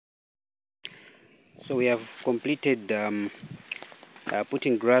So we have completed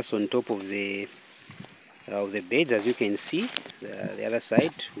putting grass on top of the beds. As you can see, the other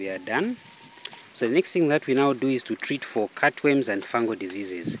side we are done. So the next thing that we now do is to treat for cutworms and fungal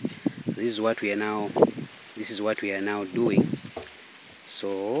diseases. This is what we are now doing.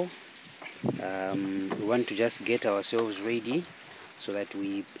 So we want to just get ourselves ready so that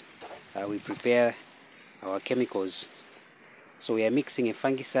we prepare our chemicals. So we are mixing a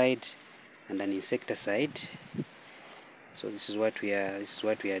fungicide and an insecticide. So this is what we are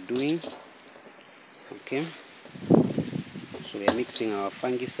doing. Okay. So we are mixing our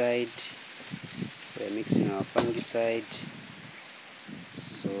fungicide.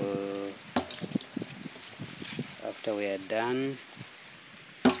 So after we are done,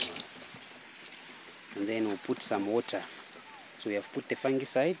 and then we'll put some water. So we have put the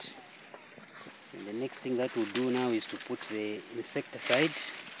fungicide, and the next thing that we'll do now is to put the insecticide.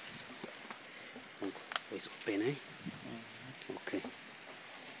 Oh, it's open, eh? Okay.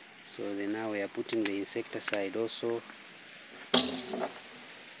 So then now we are putting the insecticide also.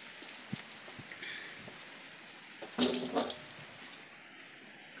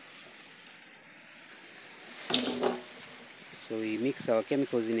 So we mix our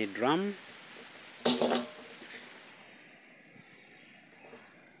chemicals in a drum.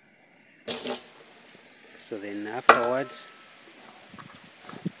 So then afterwards,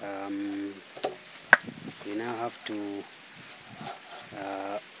 we now have to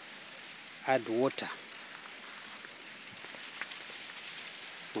add water.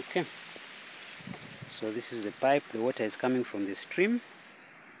 Okay. So this is the pipe. The water is coming from the stream.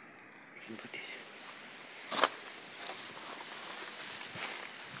 You can put it.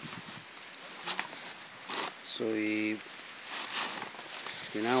 So we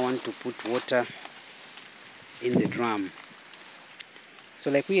now want to put water in the drum.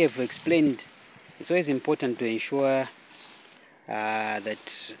 So like we have explained, it's always important to ensure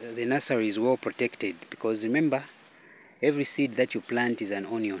that the nursery is well protected, because remember, every seed that you plant is an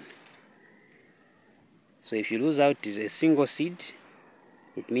onion. So if you lose out a single seed,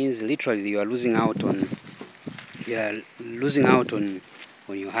 it means literally you are losing out on your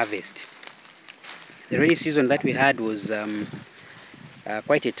harvest. The rainy season that we had was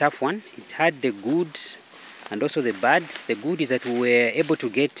quite a tough one. It had the good and also the bad. The good is that we were able to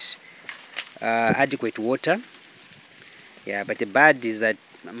get adequate water. Yeah, but the bad is that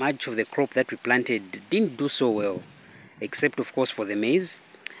much of the crop that we planted didn't do so well, except of course for the maize.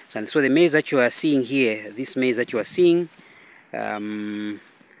 And so the maize that you are seeing here, this maize that you are seeing,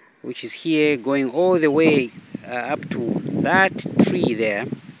 which is here going all the way up to that tree there,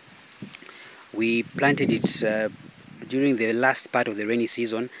 we planted it during the last part of the rainy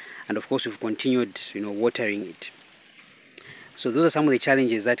season, and of course we've continued, watering it. So those are some of the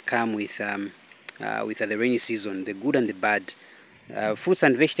challenges that come with the rainy season, the good and the bad. Fruits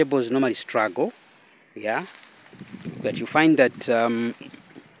and vegetables normally struggle, yeah, but you find that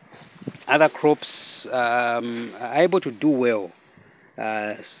other crops are able to do well,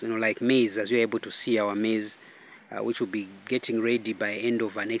 like maize, as you're able to see our maize, which will be getting ready by end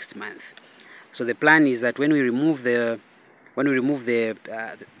of next month. So the plan is that when we remove the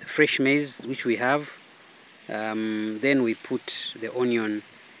fresh maize which we have, then we put the onion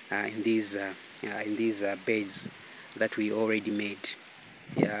in these beds that we already made.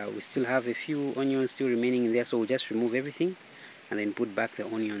 Yeah, we still have a few onions still remaining in there, so we'll just remove everything and then put back the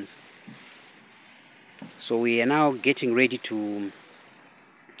onions. So we are now getting ready to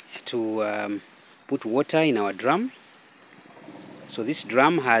put water in our drum. So this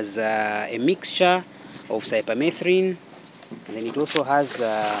drum has a mixture of cypermethrin, and then it also has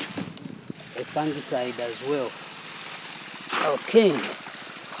a fungicide as well. Okay.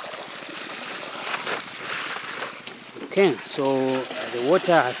 Okay, so the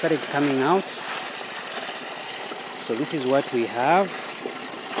water has started coming out. So this is what we have.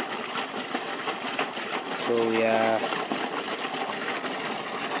 So we are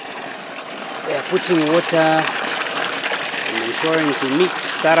putting water and ensuring to mix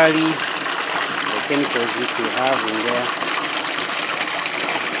thoroughly the chemicals which we have in there.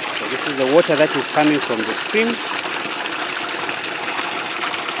 So this is the water that is coming from the stream,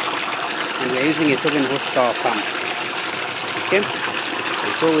 and we are using a 7 horsepower pump. Okay,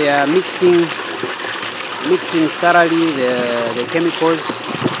 and so we are mixing thoroughly the chemicals.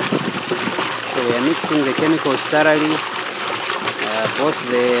 So we are mixing the chemicals thoroughly, both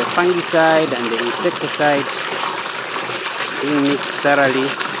the fungicide and the insecticide being mixed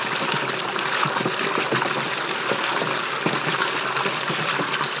thoroughly.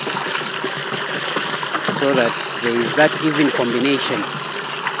 So that there is that even combination.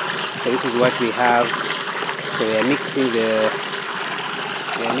 So this is what we have. So we are mixing the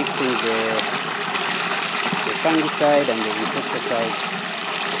fungicide and the insecticide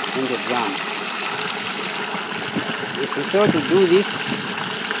in the drum. If you fail to do this,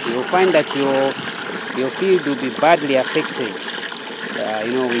 you will find that your field will be badly affected,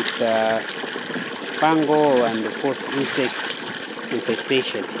 with fungal and of course insect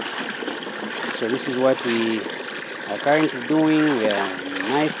infestation. So this is what we are currently doing. We are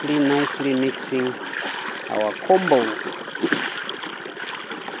nicely mixing our combo.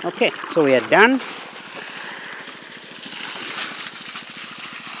 Okay, so we are done.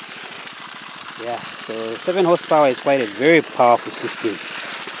 Yeah, so 7 horsepower is quite a very powerful system.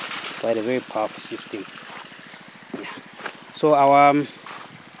 Yeah. So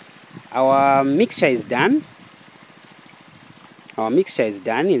our mixture is done. Our mixture is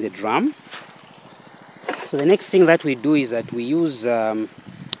done in the drum. So the next thing that we do is that we use,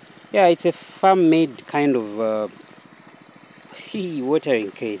 it's a farm-made kind of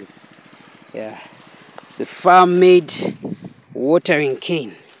watering cane. Yeah, it's a farm-made watering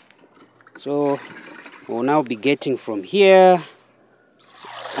cane. So we'll now be getting from here,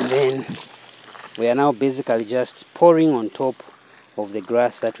 and then we are now basically just pouring on top of the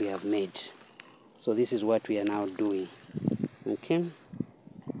grass that we have made. So this is what we are now doing. Okay,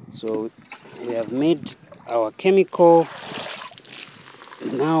 so we have made our chemical.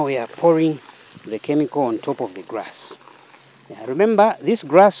 Now we are pouring the chemical on top of the grass. Yeah, remember, this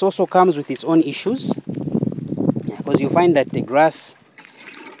grass also comes with its own issues, because you find that the grass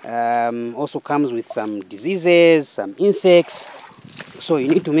also comes with some diseases, some insects. So you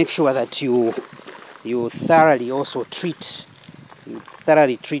need to make sure that you thoroughly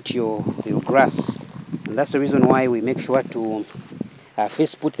treat your grass. And that's the reason why we make sure to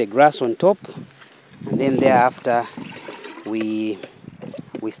first put the grass on top, and then thereafter we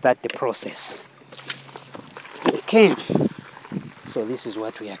start the process. Okay, so this is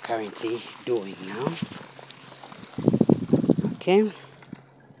what we are currently doing now. Okay,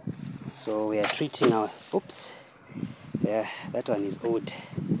 so we are treating our, yeah, that one is old.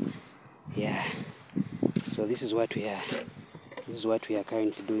 Yeah, so this is what we are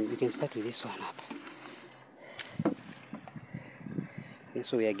currently doing. We can start with this one up. Okay,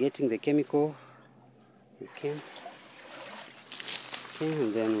 so we are getting the chemical. Okay,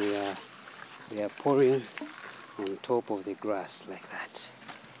 and then we are pouring on top of the grass like that.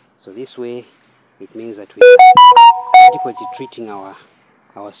 So this way it means that we are adequately treating our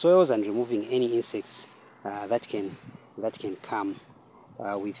soils and removing any insects that can come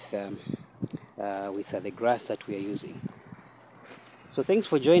with the grass that we are using. So thanks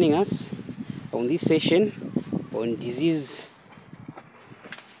for joining us on this session on disease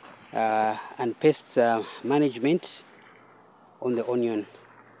and pest management on the onion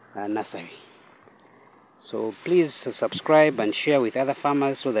nursery. So please subscribe and share with other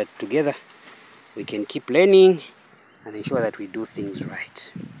farmers so that together we can keep learning and ensure that we do things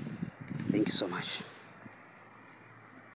right. Thank you so much.